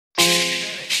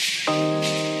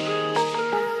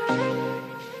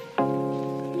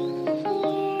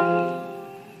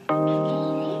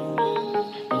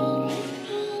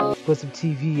Explosive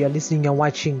TV. You're listening and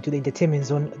watching to the Entertainment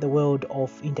Zone, the world of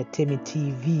entertainment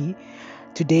TV.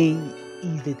 Today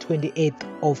is the 28th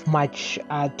of March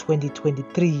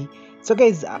 2023. So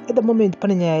guys, at the moment,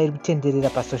 pananya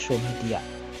tenderera pa social media.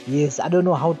 Yes, I don't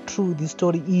know how true this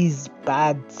story is,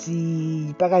 but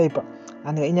pakaipa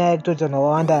and inyaya kutoti vanhu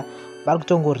vawanda vari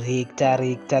kutongorekta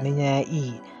nenyaya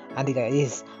iyi and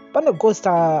yes, pane ghost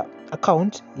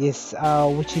account, yes,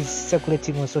 which is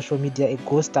circulating on social media, a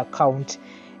ghost account,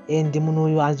 and munhu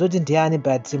uyu hanzoti ndiani,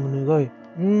 but munhu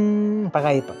iyoyo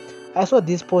pakaipa. I saw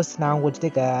this post nangu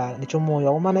titega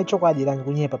nechomoyo umana chokwadi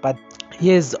kunyepa, but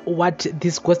here's what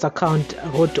this ghost account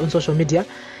wrote on social media.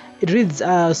 It reads,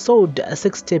 sold a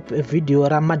 6-tape video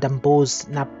ra Madam Boss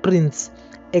na Prince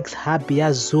ex hubby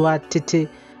ya ZUVA tete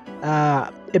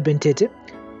ebentete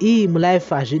iyi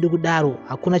mulife hazvidi kudaro,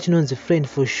 hakuna chinonzi friend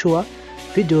for sure.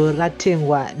 Video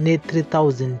ratengwa ne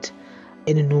 3000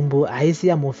 nhumbu haisi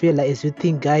ya Mofela. As you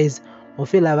think guys,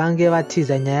 Mofela vange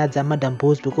vatiza nyaya dza Madam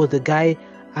Boss because the guy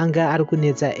anga ari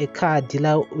kunetsa a car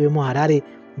dealer wemuHarare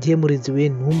ndiye muridzi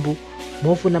wenhumbu.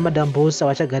 Mofu na Madam Boss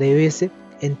vachagare vese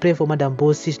and pray for Madam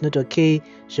Boss. She's not okay.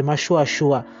 Shema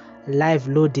live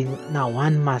loading na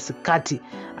one masikati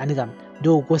anika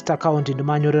ndo ghost account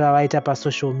ndomanyorera vaita pa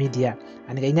social media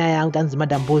anika inyaya yangu tanzi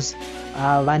Madam Boss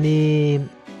vane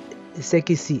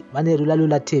sekisi vane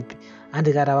LULA tape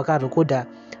andikara vakarekoda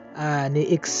ne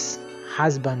ex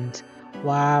husband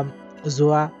wa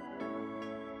ZUVA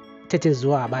tete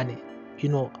ZUVA HABANE, you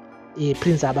know,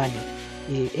 Prince HABANE,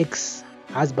 ex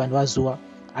husband wa ZUVA.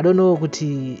 I don't know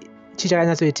kuti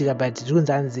chichakanyatsoitika, but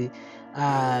zvikunzi hanzi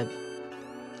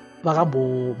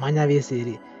vakambomhanya vese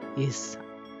here. Yes,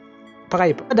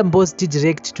 pakaipa. Madam Boss did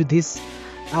direct to this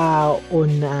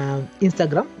on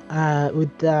Instagram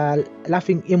with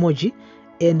laughing emoji,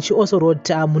 and she also wrote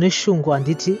mune shungu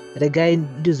handiti regai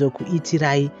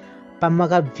ndizokuitirai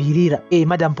pamakabvirira.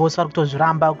 Madam Boss vari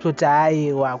kutozviramba kutoti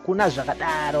aiwa hakuna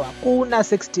zvakadaro, hakuna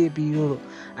sex tape iroro.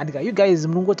 Andika you guys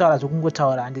munongotaura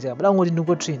zvokungotaura, handiti buda ngoti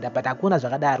ndingotrenda, but hakuna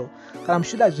zvakadaro. Kana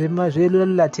muchida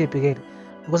zvelula tape kere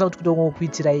ndikosa kuti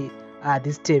kutongokuitirai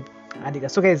this tape. Andika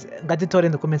so guys, ngatitaure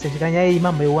in the comment section kana nyaya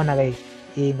imama iona kai,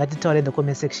 ngatitaure in the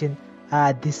comment section.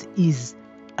 This is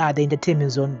the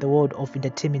Entertainment Zone, the world of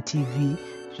entertainment TV.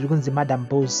 Zviri kunzi Madam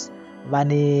Boss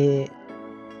vane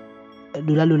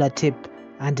LULA tape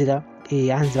andika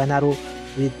hanzi vanaro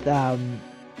with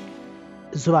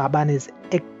ZUVA HABANE's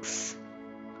ex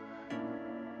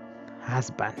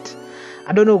husband.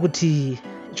 I don't know kuti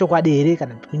chokwadi here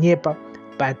kana kunyepa,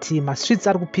 but my streets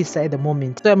are kupisa at the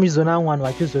moment. So I'm using one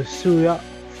vachizosuya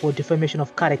for defamation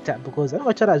of character because I don't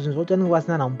know zvinhu zvokuti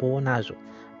vasina nambowo nazvo,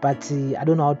 but I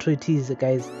don't know how true it is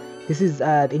guys. This is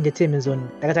the Entertainment Zone.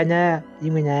 Takata nyaya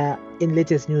imwe nyaya in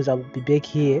latest news. I will be back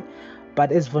here,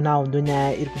 but as for now ndo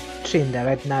nyaya iri kutrenda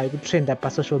right now, iri kutrenda pa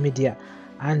social media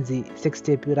hanzi sex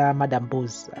tape ra Madam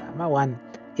Boss ma1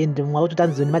 and mwa kuti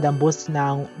tanzi ni Madam Boss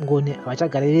na ngoni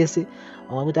avachagare vese,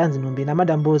 mwa kuti tanzi nombe na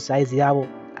Madam Boss haizi yavo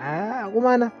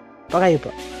kumana pakaipa.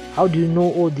 How do you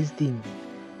know all these things?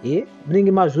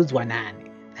 Munenge mazvudzwa nani?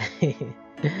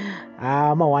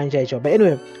 Mawanja icho. But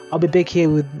anyway, I'll be back here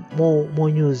with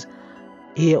more news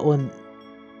here on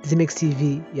ZMX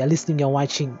TV. You're listening and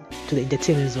watching to the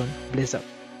Entertainment Zone. Bless up.